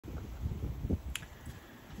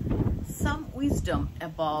some wisdom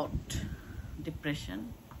about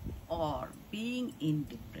depression or being in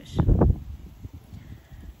depression.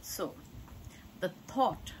 So, the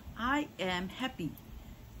thought, I am happy,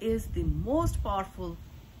 is the most powerful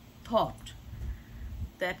thought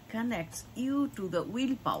that connects you to the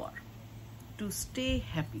willpower to stay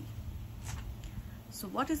happy. So,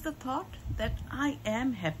 what is the thought? That I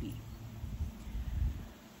am happy.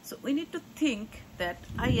 So, we need to think that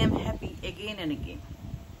I am happy again and again.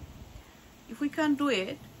 If we can't do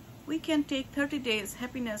it, we can take 30 days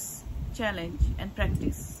happiness challenge and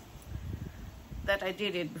practice. That I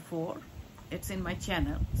did it before. It's in my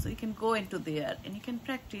channel. So you can go into there and you can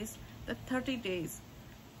practice the 30 days.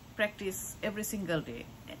 Practice every single day.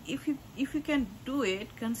 If you can do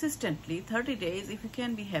it consistently, 30 days, if you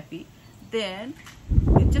can be happy, then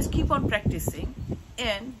you just keep on practicing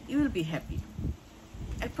and you will be happy.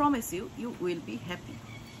 I promise you, you will be happy.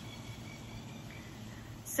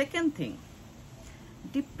 Second thing,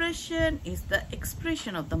 depression is the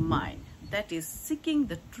expression of the mind that is seeking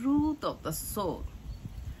the truth of the soul.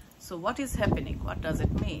 So what is happening? What does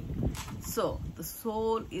it mean? So the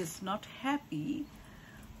soul is not happy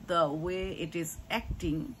the way it is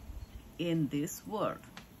acting in this world.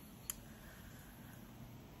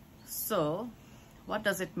 So what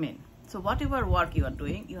does it mean? So whatever work you are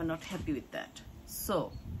doing, you are not happy with that.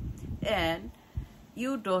 So, and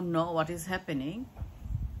you don't know what is happening,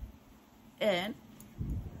 and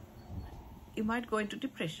you might go into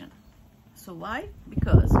depression. So why?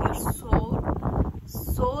 Because your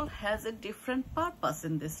soul has a different purpose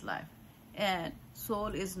in this life, and soul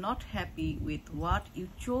is not happy with what you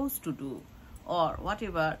chose to do or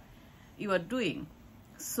whatever you are doing.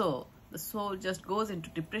 So the soul just goes into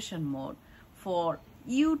depression mode for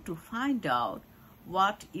you to find out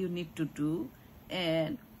what you need to do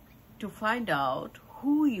and to find out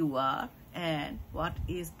who you are and what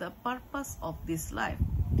is the purpose of this life,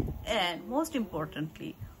 and most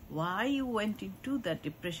importantly, why you went into that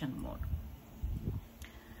depression mode.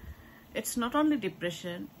 It's not only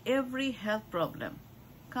depression, every health problem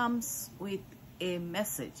comes with a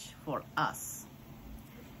message for us.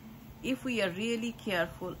 If we are really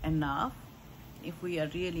careful enough, if we are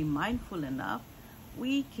really mindful enough,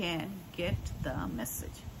 we can get the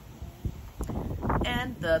message.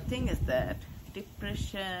 And the thing is that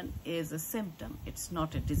depression is a symptom, it's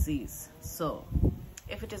not a disease. So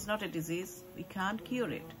if it is not a disease, we can't cure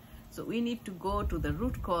it. So we need to go to the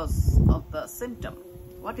root cause of the symptom.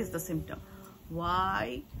 What is the symptom?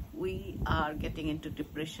 Why we are getting into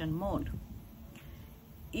depression mode?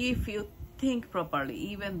 If you think properly,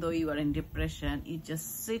 even though you are in depression, you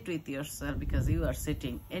just sit with yourself because you are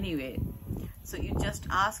sitting anyway. So you just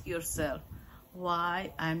ask yourself,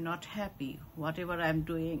 why I'm not happy? Whatever I'm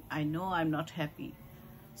doing, I know I'm not happy.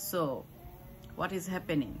 So what is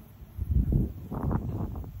happening?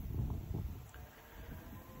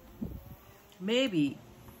 Maybe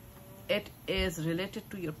it is related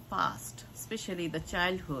to your past, especially the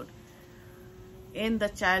childhood. In the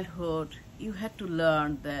childhood, you had to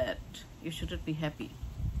learn that you shouldn't be happy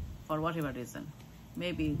for whatever reason.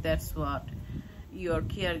 Maybe that's what your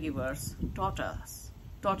caregivers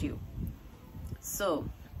taught you. So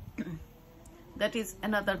that is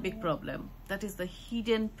another big problem. That is the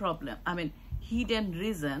hidden problem. Hidden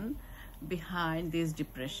reason behind this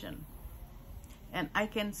depression. And I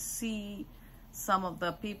can see some of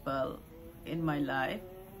the people in my life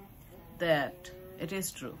that it is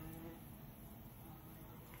true.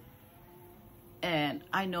 And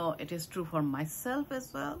I know it is true for myself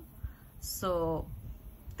as well. So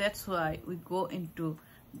that's why we go into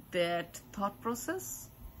that thought process,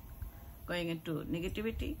 going into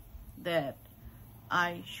negativity, that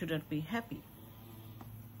I shouldn't be happy.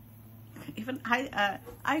 Even I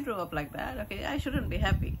grew up like that. Okay, I shouldn't be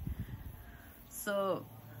happy. So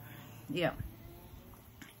yeah.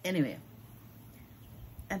 Anyway,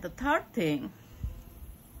 and the third thing,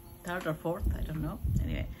 third or fourth, I don't know.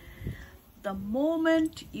 Anyway, the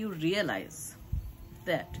moment you realize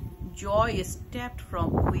that joy is tapped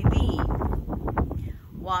from within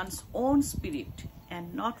one's own spirit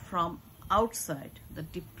and not from outside, the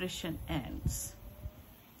depression ends.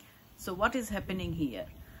 So what is happening here?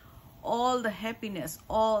 All the happiness,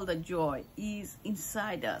 all the joy is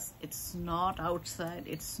inside us. It's not outside.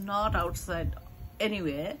 It's not outside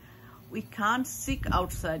anywhere. We can't seek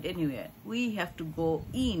outside anywhere. We have to go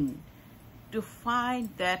in to find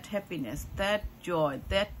that happiness, that joy,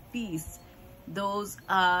 that peace. Those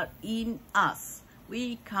are in us.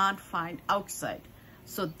 We can't find outside.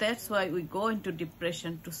 So that's why we go into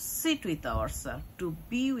depression, to sit with ourselves, to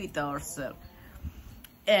be with ourselves,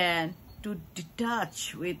 and to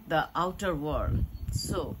detach with the outer world.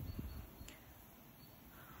 So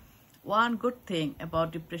one good thing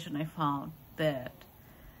about depression I found that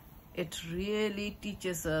it really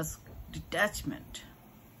teaches us detachment.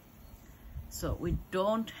 So we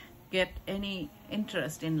don't get any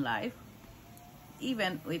interest in life,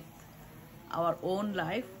 even with our own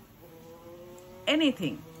life,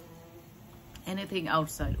 anything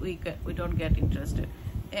outside, we don't get interested,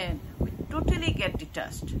 and we totally get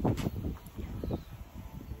detached.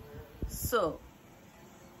 So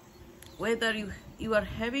whether you are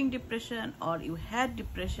having depression or you had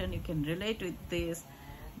depression, you can relate with this,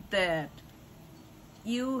 that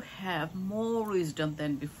you have more wisdom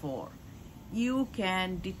than before. You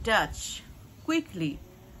can detach quickly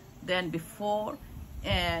than before,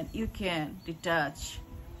 and you can detach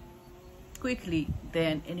quickly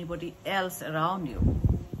than anybody else around you.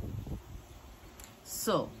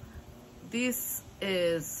 So this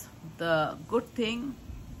is the good thing,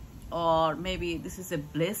 or maybe this is a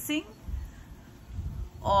blessing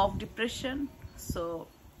of depression. So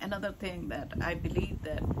another thing that I believe,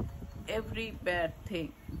 that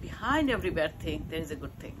behind every bad thing there is a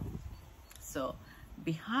good thing. So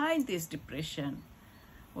behind this depression,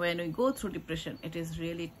 when we go through depression, it is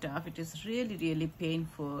really tough, it is really, really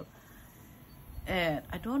painful, and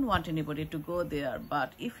I don't want anybody to go there,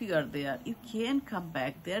 but if you are there, you can come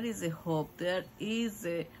back. There is a hope, there is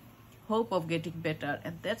a hope of getting better,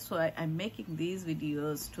 and that's why I'm making these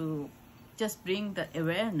videos, to just bring the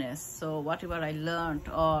awareness. So whatever I learned,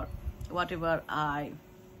 or whatever I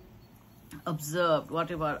observed,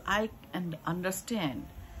 whatever I can understand,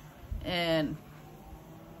 and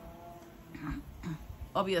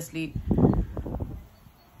obviously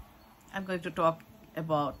I'm going to talk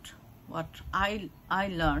about what I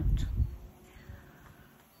learned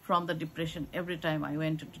from the depression every time I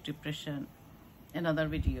went into depression, another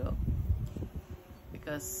video,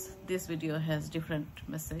 because this video has different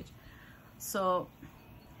message. So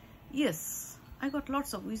yes, I got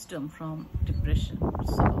lots of wisdom from depression,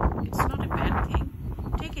 so it's not a bad thing.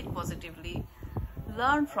 Take it positively,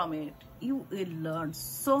 learn from it. You will learn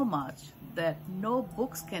so much that no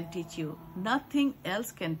books can teach you, nothing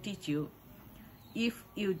else can teach you, if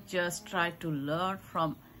you just try to learn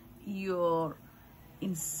from your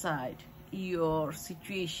inside, your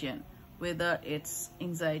situation, whether it's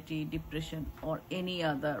anxiety, depression, or any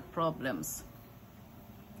other problems,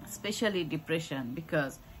 especially depression,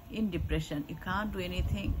 because in depression you can't do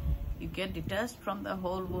anything, you get detached from the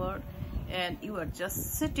whole world, and you are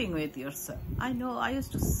just sitting with yourself. I know I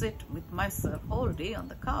used to sit with myself whole day on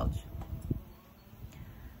the couch.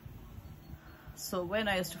 So when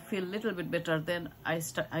I used to feel a little bit better, then I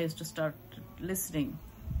used to start listening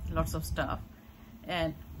lots of stuff,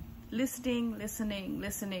 and listening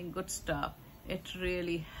good stuff, it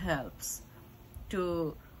really helps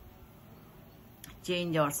to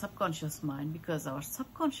change our subconscious mind, because our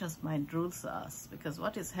subconscious mind rules us, because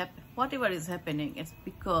whatever is happening, it's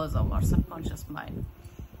because of our subconscious mind.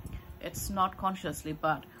 It's not consciously,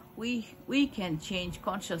 but we can change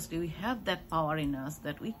consciously. We have that power in us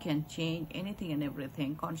that we can change anything and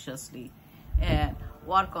everything consciously, and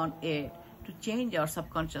work on it to change our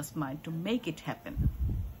subconscious mind, to make it happen.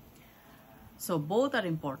 So both are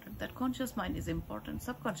important. That conscious mind is important,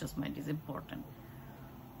 subconscious mind is important.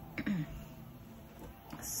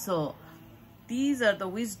 So these are the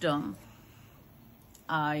wisdom.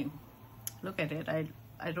 I look at it,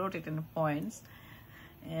 I wrote it in points,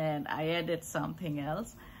 and I added something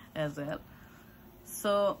else as well.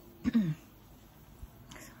 So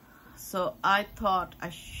so I thought I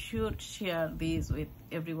should share these with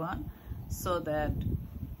everyone, so that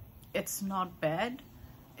it's not bad,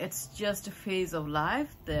 it's just a phase of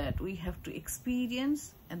life that we have to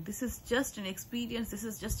experience, and this is just an experience, this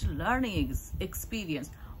is just a learning experience.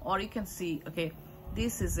 Or you can see, okay,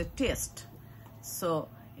 this is a test. So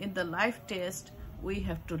in the life test, we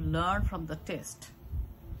have to learn from the test.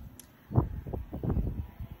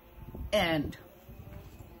 And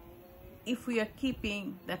if we are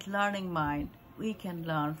keeping that learning mind, we can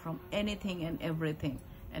learn from anything and everything.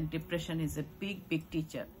 And depression is a big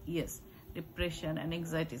teacher. Yes, depression and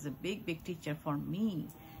anxiety is a big teacher for me,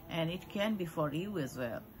 and it can be for you as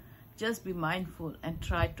well. Just be mindful and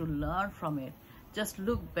try to learn from it. Just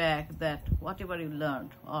look back, that whatever you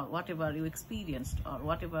learned, or whatever you experienced, or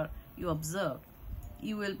whatever you observed,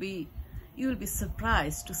 you will be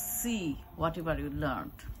surprised to see whatever you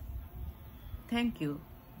learned. Thank you.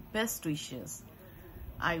 Best wishes.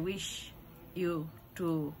 I wish you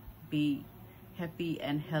to be happy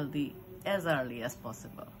and healthy as early as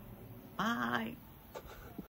possible. Bye.